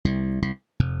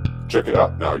Check it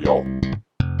out now, y'all.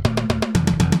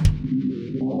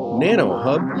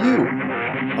 nanoHUB-U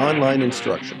online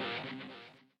instruction.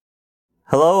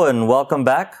 Hello and welcome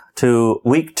back to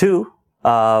week 2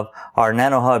 of our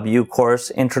nanoHUB-U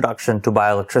course, Introduction to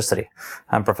Bioelectricity.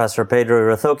 I'm Professor Pedro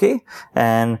Irathoki,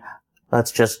 and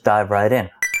let's just dive right in.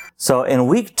 So in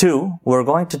week 2, we're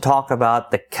going to talk about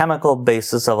the chemical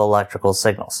basis of electrical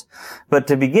signals. But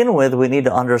to begin with, we need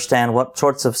to understand what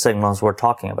sorts of signals we're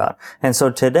talking about. And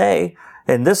so today,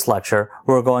 in this lecture,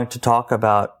 we're going to talk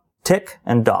about TIC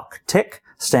and DOC. TIC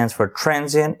stands for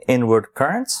transient inward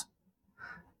currents,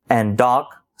 and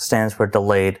DOC stands for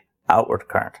delayed outward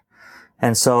current.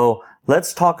 And so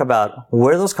let's talk about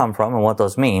where those come from and what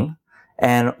those mean,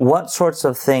 and what sorts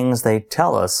of things they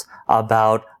tell us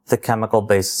about the chemical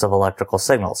basis of electrical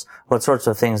signals. What sorts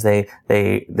of things they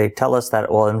tell us that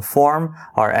will inform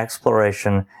our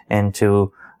exploration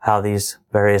into how these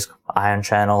various ion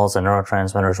channels and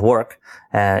neurotransmitters work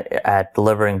at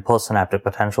delivering postsynaptic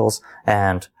potentials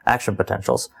and action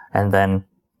potentials, and then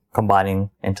combining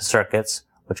into circuits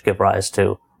which give rise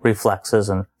to reflexes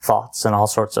and thoughts and all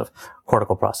sorts of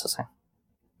cortical processing.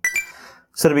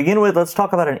 So to begin with, let's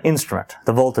talk about an instrument,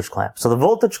 the voltage clamp. So the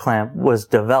voltage clamp was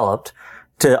developed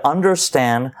to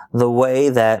understand the way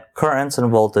that currents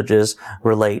and voltages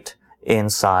relate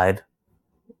inside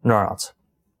neurons.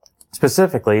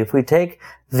 Specifically, if we take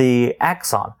the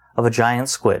axon of a giant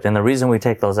squid, and the reason we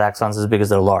take those axons is because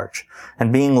they're large.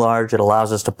 And being large, it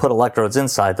allows us to put electrodes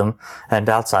inside them and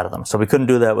outside of them. So we couldn't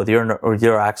do that with your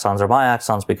axons or my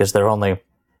axons because they're only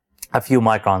a few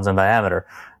microns in diameter.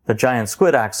 The giant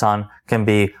squid axon can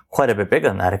be quite a bit bigger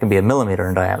than that. It can be a millimeter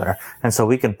in diameter. And so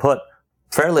we can put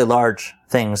fairly large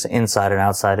things inside and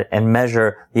outside and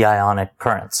measure the ionic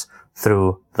currents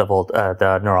through the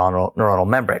neuronal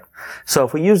membrane. So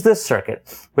if we use this circuit,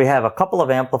 we have a couple of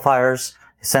amplifiers,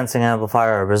 a sensing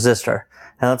amplifier, a resistor.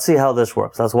 And let's see how this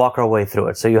works. Let's walk our way through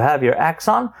it. So you have your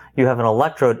axon, you have an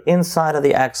electrode inside of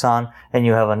the axon, and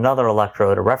you have another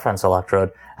electrode, a reference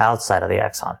electrode, outside of the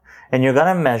axon. And you're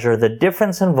going to measure the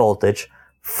difference in voltage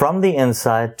from the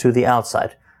inside to the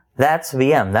outside. That's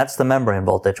VM. That's the membrane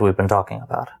voltage we've been talking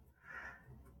about.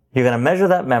 You're going to measure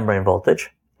that membrane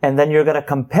voltage, and then you're going to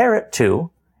compare it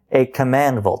to a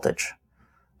command voltage.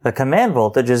 The command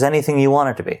voltage is anything you want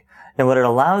it to be. And what it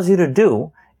allows you to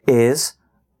do is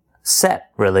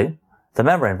set, really, the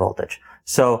membrane voltage.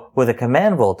 So with a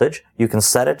command voltage, you can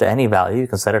set it to any value. You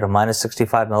can set it to minus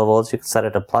 65 millivolts. You can set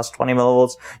it to plus 20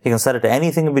 millivolts. You can set it to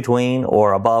anything in between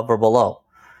or above or below.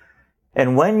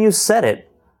 And when you set it,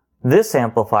 this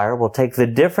amplifier will take the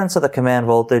difference of the command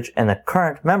voltage and the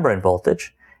current membrane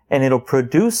voltage, and it'll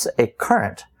produce a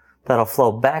current that'll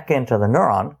flow back into the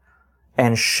neuron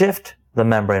and shift the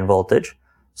membrane voltage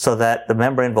so that the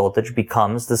membrane voltage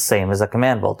becomes the same as a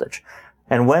command voltage.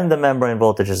 And when the membrane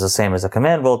voltage is the same as a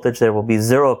command voltage, there will be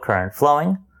zero current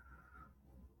flowing,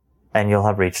 and you'll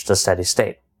have reached a steady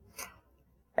state.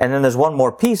 And then there's one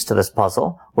more piece to this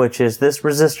puzzle, which is this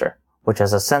resistor, which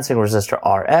has a sensing resistor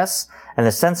RS, and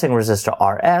the sensing resistor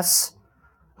RS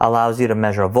allows you to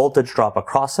measure a voltage drop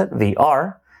across it,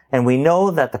 VR, and we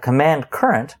know that the command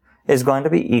current is going to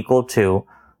be equal to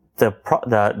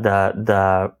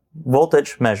the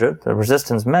voltage measured, the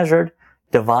resistance measured,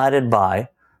 divided by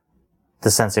the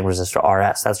sensing resistor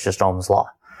RS. That's just Ohm's law.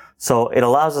 So it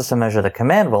allows us to measure the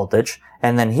command voltage,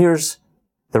 and then here's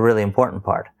the really important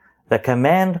part. The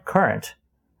command current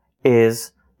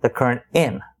is the current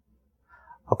in.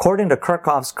 According to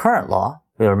Kirchhoff's current law,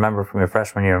 you remember from your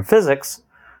freshman year in physics,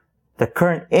 the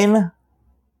current in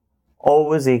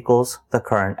always equals the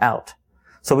current out.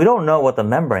 So we don't know what the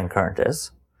membrane current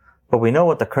is, but we know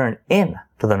what the current in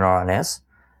to the neuron is.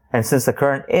 And since the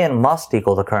current in must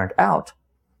equal the current out,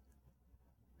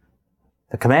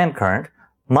 the command current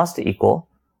must equal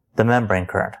the membrane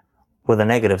current with a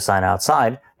negative sign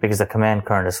outside because the command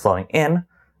current is flowing in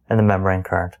and the membrane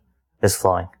current is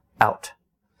flowing out.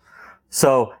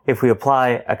 So if we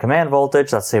apply a command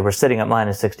voltage, let's say we're sitting at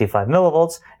minus 65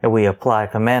 millivolts, and we apply a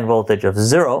command voltage of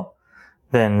 0,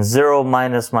 then 0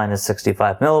 minus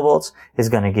 65 millivolts is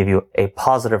going to give you a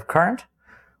positive current,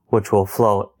 which will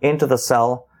flow into the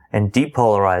cell and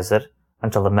depolarize it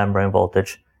until the membrane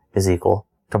voltage is equal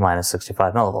to minus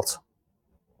 65 millivolts.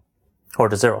 Or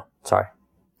to 0, sorry.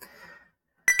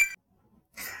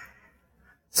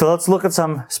 So let's look at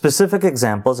some specific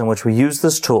examples in which we use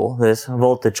this tool, this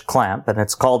voltage clamp, and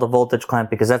it's called a voltage clamp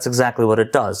because that's exactly what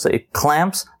it does. It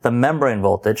clamps the membrane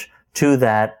voltage to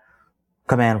that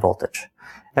command voltage.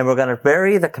 And we're going to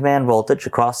vary the command voltage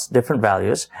across different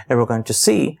values, and we're going to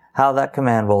see how that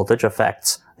command voltage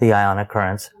affects the ionic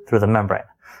currents through the membrane.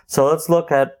 So let's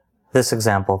look at this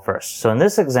example first. So in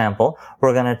this example,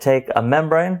 we're going to take a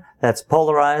membrane that's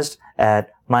polarized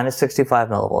at minus 65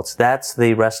 millivolts. That's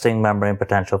the resting membrane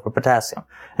potential for potassium.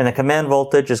 And the command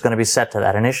voltage is going to be set to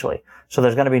that initially. So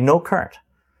there's going to be no current.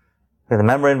 The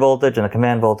membrane voltage and the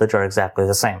command voltage are exactly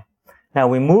the same. Now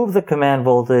we move the command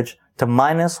voltage to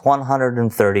minus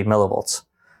 130 millivolts.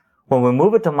 When we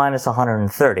move it to minus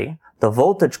 130, the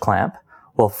voltage clamp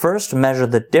will first measure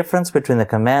the difference between the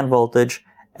command voltage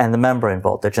and the membrane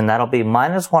voltage, and that'll be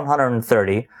minus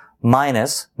 130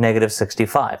 minus negative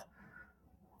 65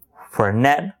 for a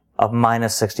net of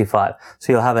minus 65.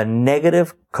 So you'll have a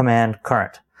negative command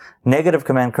current. Negative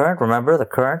command current, remember, the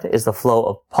current is the flow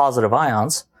of positive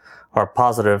ions or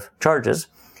positive charges.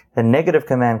 The negative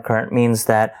command current means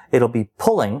that it'll be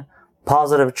pulling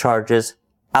positive charges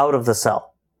out of the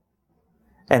cell.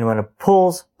 And when it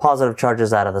pulls positive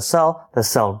charges out of the cell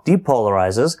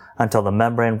depolarizes until the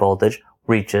membrane voltage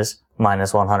reaches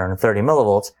minus 130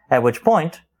 millivolts, at which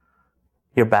point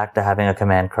you're back to having a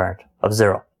command current of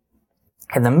 0.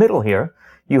 In the middle here,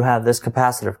 you have this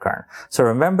capacitive current. So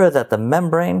remember that the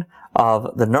membrane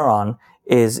of the neuron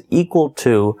is equal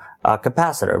to a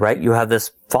capacitor, right? You have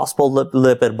this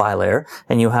phospholipid bilayer,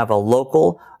 and you have a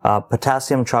local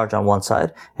potassium charge on one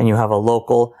side, and you have a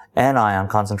local anion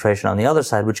concentration on the other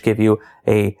side, which give you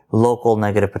a local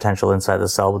negative potential inside the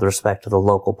cell with respect to the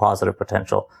local positive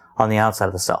potential on the outside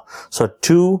of the cell. So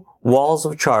two walls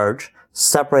of charge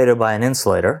separated by an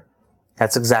insulator.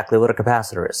 That's exactly what a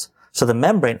capacitor is. So the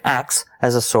membrane acts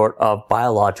as a sort of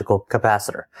biological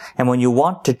capacitor. And when you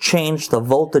want to change the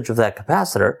voltage of that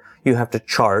capacitor, you have to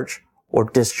charge or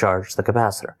discharge the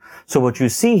capacitor. So what you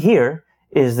see here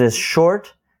is this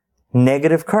short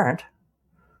negative current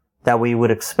that we would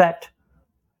expect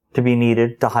to be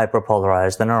needed to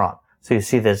hyperpolarize the neuron. So you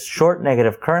see this short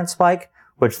negative current spike,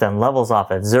 which then levels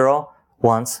off at 0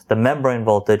 once the membrane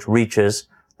voltage reaches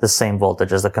the same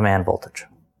voltage as the command voltage.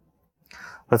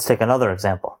 Let's take another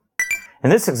example. In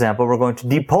this example, we're going to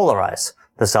depolarize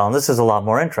the cell, and this is a lot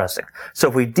more interesting. So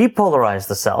if we depolarize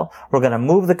the cell, we're going to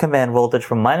move the command voltage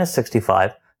from minus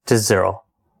 65 to 0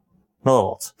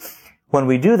 millivolts. When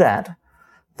we do that,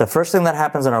 the first thing that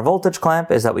happens in our voltage clamp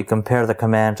is that we compare the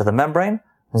command to the membrane.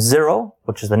 0,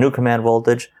 which is the new command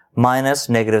voltage, minus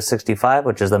negative 65,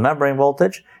 which is the membrane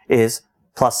voltage, is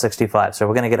plus 65. So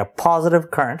we're going to get a positive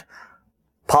current,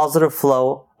 positive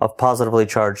flow of positively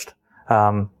charged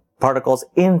particles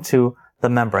into the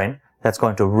membrane that's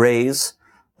going to raise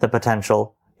the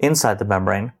potential inside the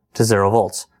membrane to 0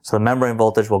 volts. So the membrane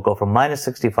voltage will go from minus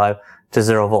 65 to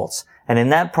 0 volts. And in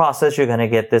that process, you're going to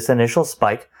get this initial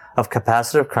spike of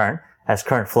capacitive current as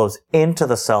current flows into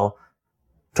the cell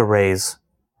to raise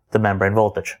the membrane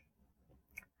voltage.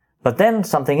 But then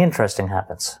something interesting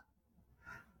happens.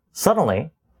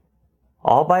 Suddenly,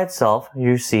 all by itself,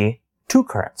 you see two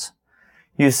currents.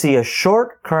 You see a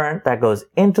short current that goes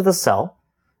into the cell.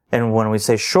 And when we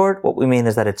say short, what we mean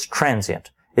is that it's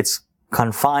transient. It's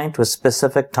confined to a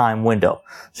specific time window.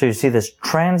 So you see this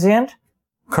transient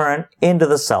current into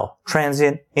the cell,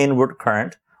 transient inward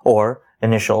current, or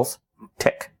initials,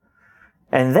 TIC.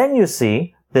 And then you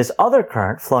see this other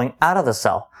current flowing out of the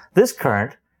cell. This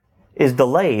current is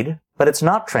delayed, but it's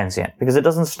not transient because it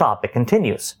doesn't stop. It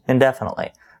continues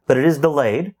indefinitely. But it is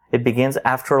delayed. It begins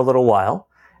after a little while.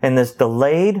 And this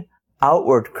delayed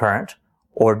outward current,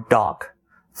 or DOC,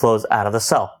 flows out of the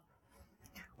cell.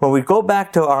 When we go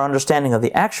back to our understanding of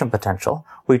the action potential,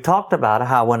 we talked about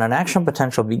how when an action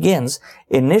potential begins,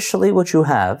 initially what you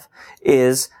have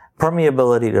is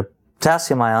permeability to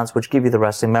potassium ions, which give you the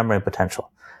resting membrane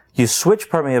potential. You switch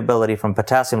permeability from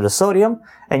potassium to sodium,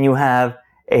 and you have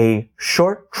a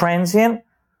short transient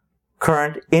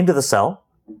current into the cell,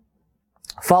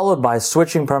 followed by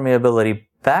switching permeability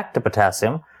back to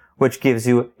potassium, which gives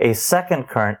you a second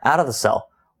current out of the cell,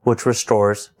 which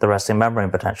restores the resting membrane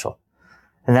potential.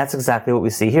 And that's exactly what we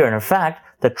see here. And in fact,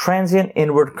 the transient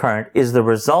inward current is the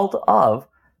result of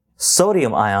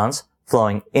sodium ions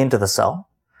flowing into the cell,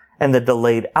 and the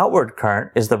delayed outward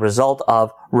current is the result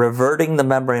of reverting the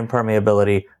membrane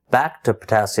permeability back to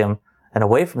potassium and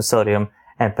away from sodium,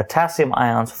 and potassium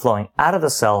ions flowing out of the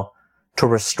cell to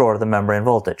restore the membrane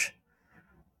voltage.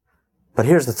 But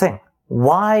here's the thing.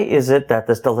 Why is it that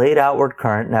this delayed outward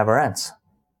current never ends?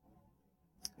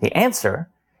 The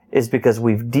answer is because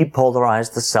we've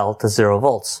depolarized the cell to 0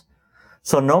 volts.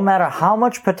 So no matter how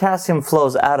much potassium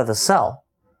flows out of the cell,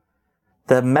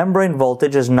 the membrane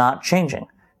voltage is not changing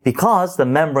because the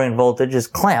membrane voltage is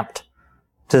clamped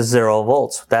to 0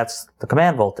 volts. That's the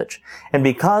command voltage. And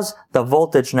because the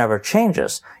voltage never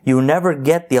changes, you never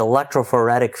get the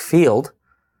electrophoretic field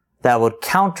that would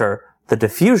counter the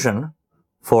diffusion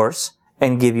force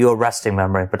and give you a resting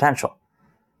membrane potential.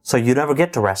 So you never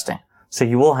get to resting. So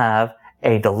you will have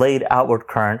a delayed outward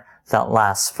current that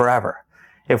lasts forever.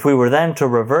 If we were then to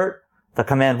revert the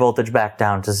command voltage back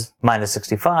down to minus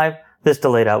 65, this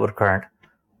delayed outward current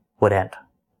would end.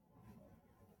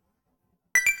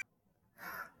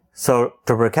 So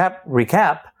to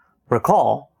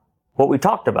recall what we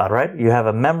talked about, right? You have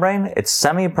a membrane, it's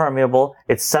semi-permeable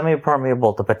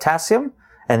to potassium,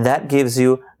 and that gives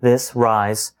you this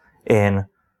rise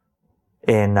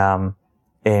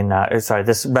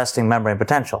this resting membrane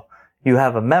potential. You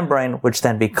have a membrane which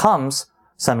then becomes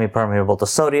semi-permeable to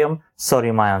sodium,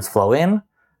 sodium ions flow in,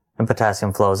 and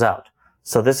potassium flows out.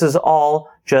 So this is all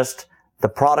just the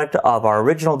product of our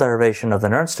original derivation of the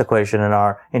Nernst equation and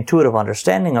our intuitive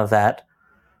understanding of that,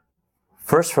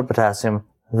 first for potassium,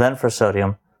 then for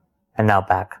sodium, and now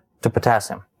back to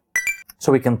potassium.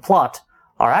 So we can plot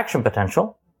our action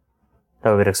potential that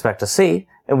we would expect to see,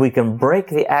 and we can break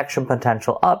the action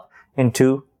potential up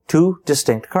into two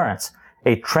distinct currents: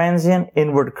 a transient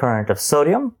inward current of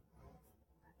sodium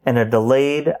and a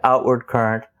delayed outward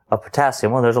current of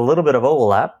potassium. Well, there's a little bit of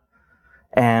overlap,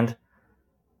 and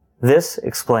this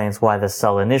explains why the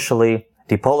cell initially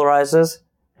depolarizes,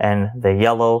 and the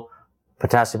yellow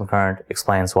potassium current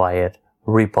explains why it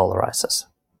repolarizes.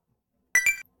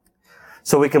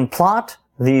 So we can plot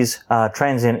these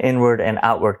transient inward and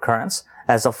outward currents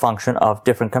as a function of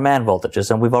different command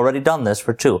voltages, and we've already done this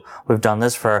for two. We've done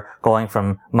this for going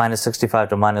from minus 65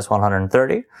 to minus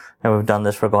 130, and we've done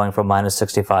this for going from minus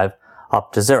 65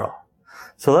 up to 0.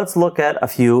 So let's look at a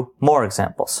few more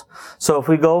examples. So if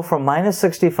we go from minus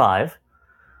 65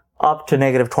 up to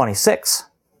negative 26,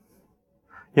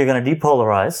 you're going to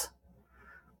depolarize,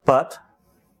 but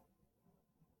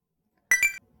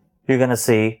you're going to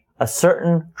see a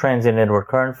certain transient inward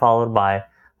current followed by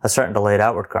a certain delayed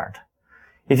outward current.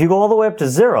 If you go all the way up to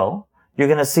 0, you're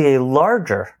going to see a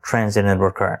larger transient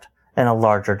inward current and a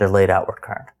larger delayed outward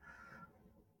current.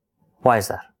 Why is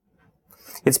that?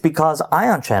 It's because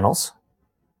ion channels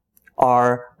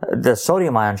are the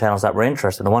sodium ion channels that we're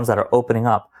interested in, the ones that are opening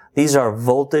up. These are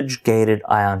voltage-gated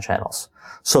ion channels.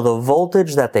 So the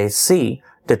voltage that they see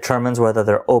determines whether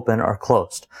they're open or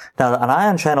closed. Now, an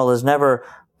ion channel is never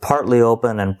partly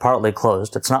open and partly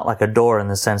closed. It's not like a door in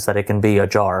the sense that it can be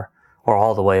ajar or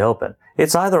all the way open.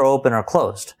 It's either open or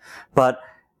closed. But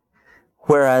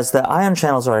whereas the ion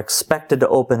channels are expected to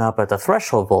open up at the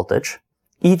threshold voltage,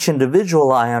 each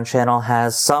individual ion channel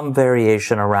has some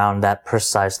variation around that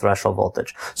precise threshold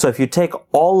voltage. So if you take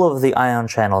all of the ion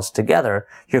channels together,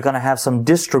 you're going to have some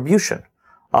distribution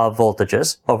of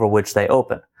voltages over which they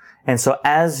open. And so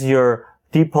as your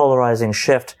depolarizing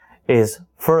shift is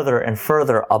further and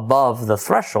further above the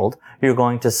threshold, you're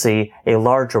going to see a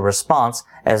larger response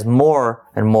as more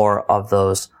and more of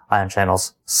those ion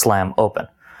channels slam open.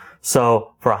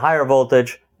 So for a higher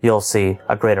voltage, you'll see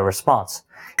a greater response.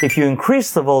 If you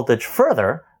increase the voltage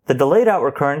further, the delayed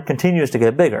outward current continues to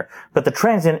get bigger, but the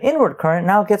transient inward current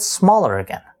now gets smaller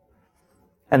again.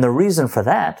 And the reason for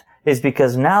that is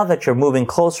because now that you're moving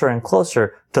closer and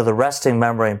closer to the resting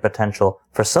membrane potential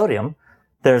for sodium,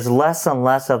 there's less and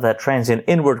less of that transient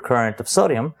inward current of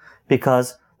sodium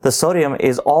because the sodium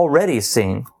is already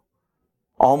seeing,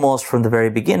 almost from the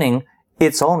very beginning,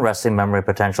 its own resting membrane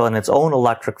potential and its own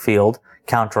electric field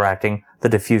counteracting the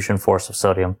diffusion force of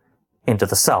sodium into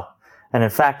the cell. And in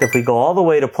fact, if we go all the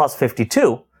way to plus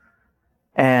 52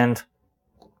 and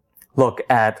look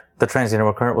at the transient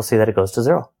inward current, we'll see that it goes to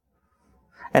 0.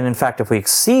 And in fact, if we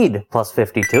exceed plus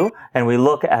 52 and we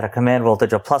look at a command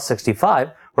voltage of plus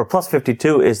 65, where plus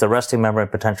 52 is the resting membrane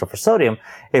potential for sodium,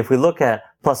 if we look at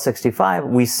plus 65,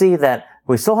 we see that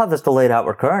we still have this delayed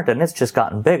outward current and it's just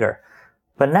gotten bigger.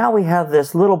 But now we have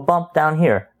this little bump down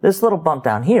here. This little bump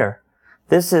down here,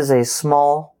 this is a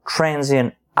small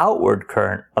transient outward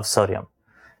current of sodium.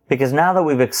 Because now that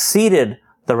we've exceeded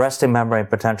the resting membrane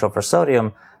potential for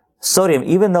sodium,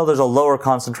 even though there's a lower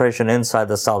concentration inside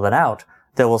the cell than out,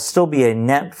 there will still be a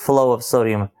net flow of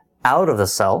sodium out of the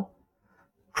cell,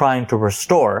 trying to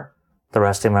restore the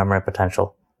resting membrane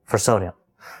potential for sodium.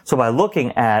 So by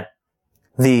looking at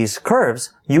these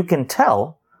curves, you can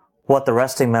tell what the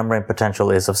resting membrane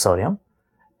potential is of sodium,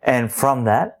 and from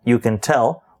that, you can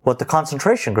tell what the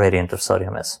concentration gradient of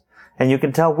sodium is. And you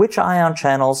can tell which ion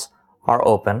channels are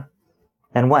open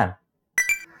and when.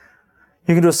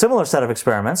 You can do a similar set of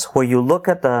experiments where you look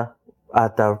at the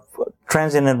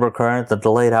transient inward current, the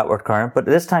delayed outward current, but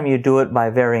this time you do it by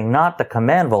varying not the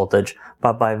command voltage,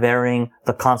 but by varying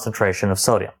the concentration of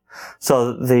sodium.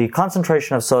 So the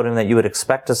concentration of sodium that you would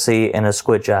expect to see in a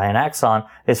squid giant axon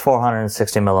is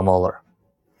 460 millimolar.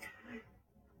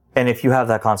 And if you have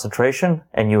that concentration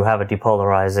and you have a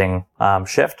depolarizing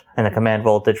shift and the command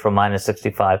voltage from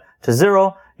 -65 to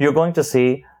 0, you're going to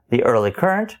see the early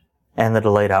current and the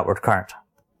delayed outward current.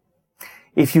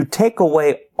 If you take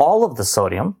away all of the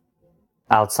sodium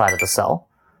outside of the cell,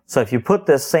 so if you put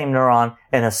this same neuron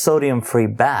in a sodium-free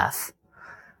bath,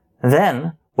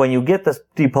 then when you get this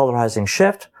depolarizing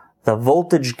shift, the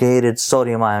voltage-gated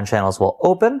sodium ion channels will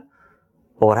open.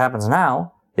 But what happens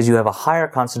now is you have a higher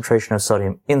concentration of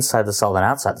sodium inside the cell than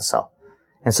outside the cell.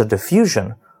 And so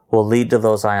diffusion will lead to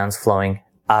those ions flowing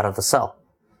out of the cell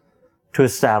to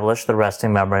establish the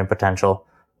resting membrane potential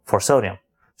for sodium.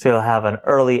 So you'll have an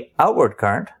early outward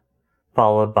current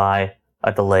followed by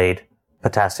a delayed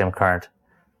potassium current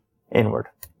inward.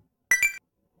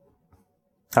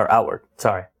 Or outward,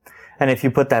 sorry. And if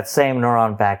you put that same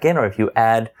neuron back in, or if you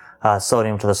add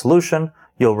sodium to the solution,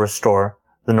 you'll restore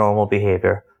the normal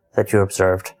behavior that you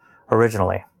observed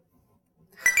originally.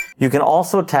 You can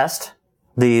also test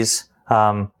these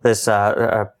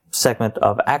segment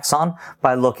of axon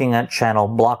by looking at channel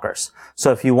blockers.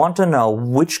 So if you want to know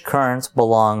which currents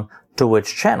belong to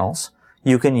which channels,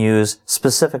 you can use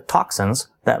specific toxins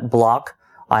that block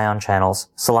ion channels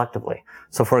selectively.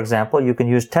 So for example, you can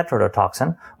use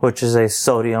tetrodotoxin, which is a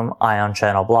sodium ion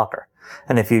channel blocker.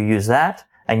 And if you use that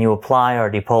and you apply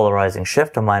our depolarizing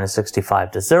shift to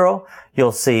 -65 to 0,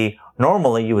 you'll see,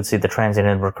 normally you would see the transient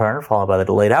inward current followed by the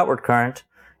delayed outward current.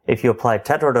 If you apply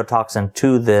tetrodotoxin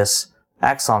to this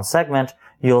axon segment,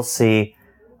 you'll see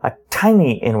a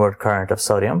tiny inward current of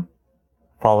sodium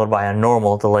followed by a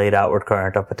normal delayed outward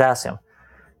current of potassium.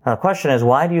 Now the question is,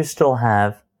 why do you still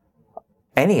have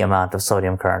any amount of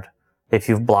sodium current if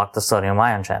you've blocked the sodium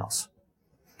ion channels?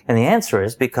 And the answer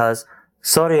is because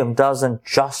sodium doesn't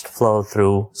just flow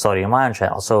through sodium ion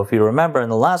channels. So if you remember in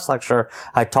the last lecture,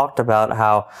 I talked about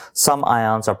how some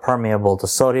ions are permeable to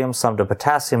sodium, some to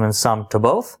potassium, and some to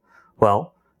both.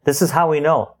 Well, this is how we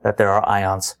know that there are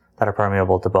ions that are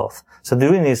permeable to both. So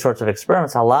doing these sorts of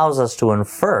experiments allows us to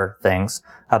infer things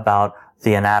about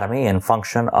the anatomy and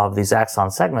function of these axon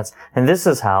segments. And this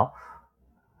is how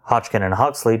Hodgkin and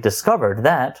Huxley discovered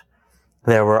that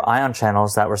there were ion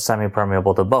channels that were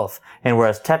semi-permeable to both. And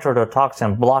whereas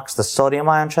tetrodotoxin blocks the sodium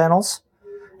ion channels,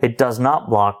 it does not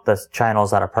block the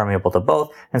channels that are permeable to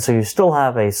both. And so you still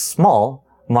have a small,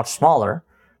 much smaller,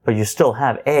 but you still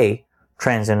have a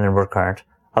transient inward current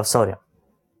of sodium.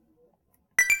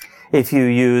 If you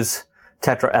use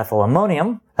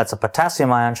tetraethylammonium, that's a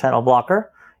potassium ion channel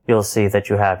blocker, you'll see that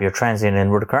you have your transient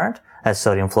inward current as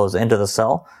sodium flows into the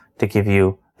cell to give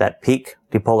you that peak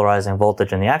depolarizing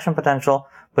voltage in the action potential,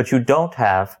 but you don't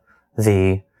have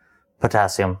the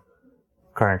potassium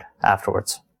current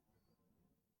afterwards.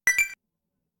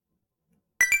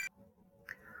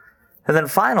 And then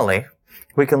finally,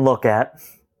 we can look at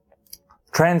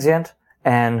transient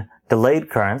and delayed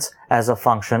currents as a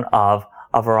function of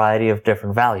a variety of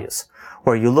different values,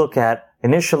 where you look at,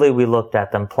 initially we looked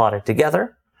at them plotted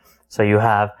together. So you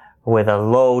have, with a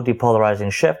low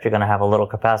depolarizing shift, you're going to have a little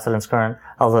capacitance current,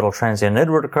 a little transient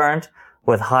inward current.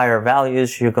 With higher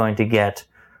values, you're going to get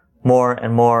more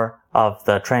and more of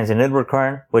the transient inward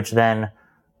current, which then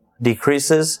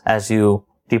decreases as you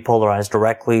depolarize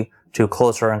directly to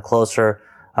closer and closer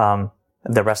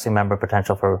the resting membrane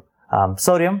potential for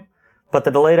sodium. But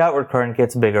the delayed outward current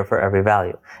gets bigger for every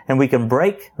value. And we can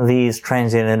break these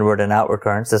transient inward and outward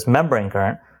currents, this membrane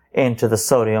current, into the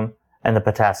sodium and the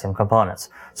potassium components.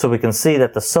 So we can see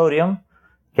that the sodium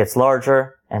gets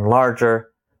larger and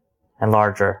larger and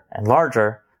larger and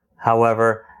larger.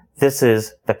 However, this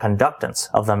is the conductance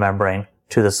of the membrane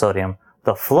to the sodium.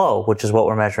 The flow, which is what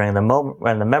we're measuring in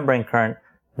the membrane current,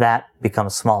 that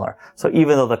becomes smaller. So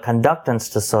even though the conductance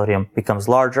to sodium becomes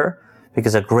larger,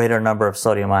 because a greater number of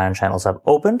sodium ion channels have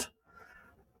opened,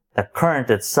 the current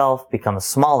itself becomes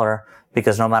smaller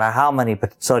because no matter how many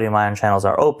sodium ion channels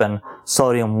are open,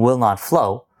 sodium will not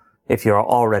flow if you're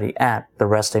already at the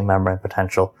resting membrane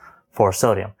potential for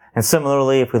sodium. And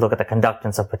similarly, if we look at the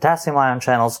conductance of potassium ion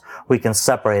channels, we can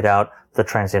separate out the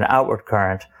transient outward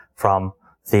current from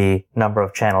the number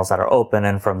of channels that are open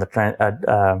and from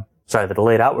the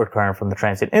delayed outward current from the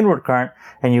transient inward current.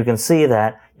 And you can see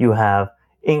that you have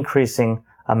increasing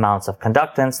amounts of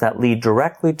conductance that lead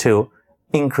directly to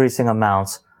increasing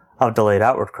amounts of delayed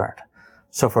outward current.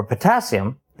 So for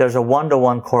potassium, there's a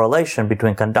one-to-one correlation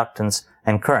between conductance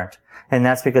and current. And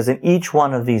that's because in each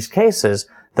one of these cases,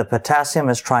 the potassium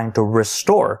is trying to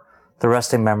restore the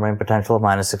resting membrane potential of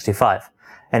 -65.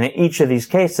 And in each of these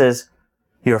cases,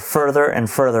 you're further and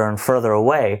further and further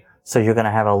away, so you're going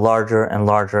to have a larger and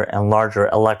larger and larger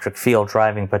electric field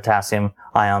driving potassium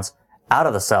ions out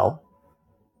of the cell.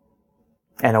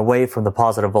 and away from the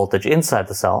positive voltage inside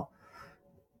the cell,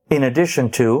 in addition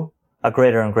to a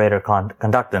greater and greater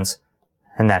conductance,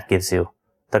 and that gives you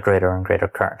the greater and greater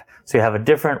current. So you have a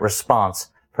different response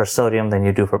for sodium than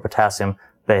you do for potassium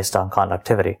based on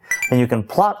conductivity. And you can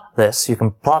plot this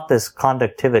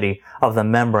conductivity of the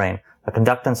membrane, the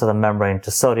conductance of the membrane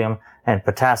to sodium and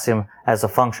potassium as a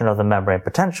function of the membrane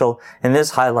potential. And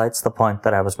this highlights the point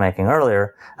that I was making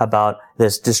earlier about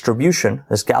this distribution,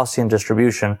 this Gaussian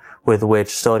distribution with which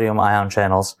sodium ion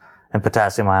channels and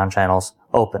potassium ion channels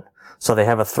open. So they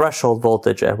have a threshold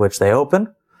voltage at which they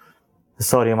open. The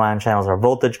sodium ion channels are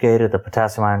voltage gated. The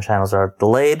potassium ion channels are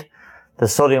delayed. The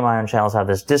sodium ion channels have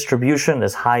this distribution,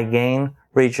 this high gain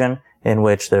region in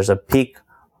which there's a peak.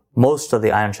 Most of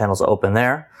the ion channels open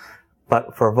there.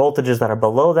 But for voltages that are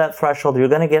below that threshold, you're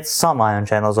going to get some ion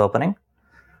channels opening.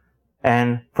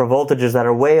 And for voltages that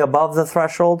are way above the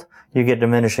threshold, you get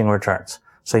diminishing returns.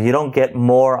 So you don't get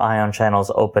more ion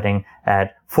channels opening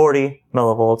at 40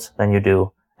 millivolts than you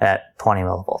do at 20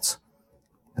 millivolts.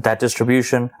 But that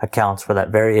distribution accounts for that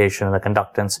variation in the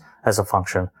conductance as a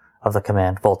function of the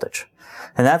command voltage.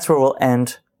 And that's where we'll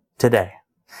end today.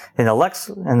 In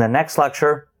the next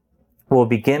lecture, we'll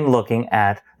begin looking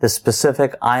at the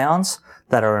specific ions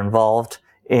that are involved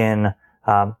in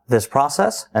this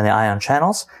process and the ion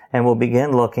channels, and we'll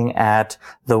begin looking at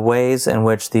the ways in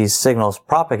which these signals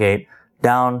propagate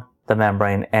down the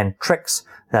membrane and tricks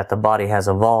that the body has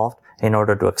evolved in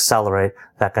order to accelerate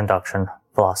that conduction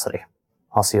velocity.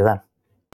 I'll see you then.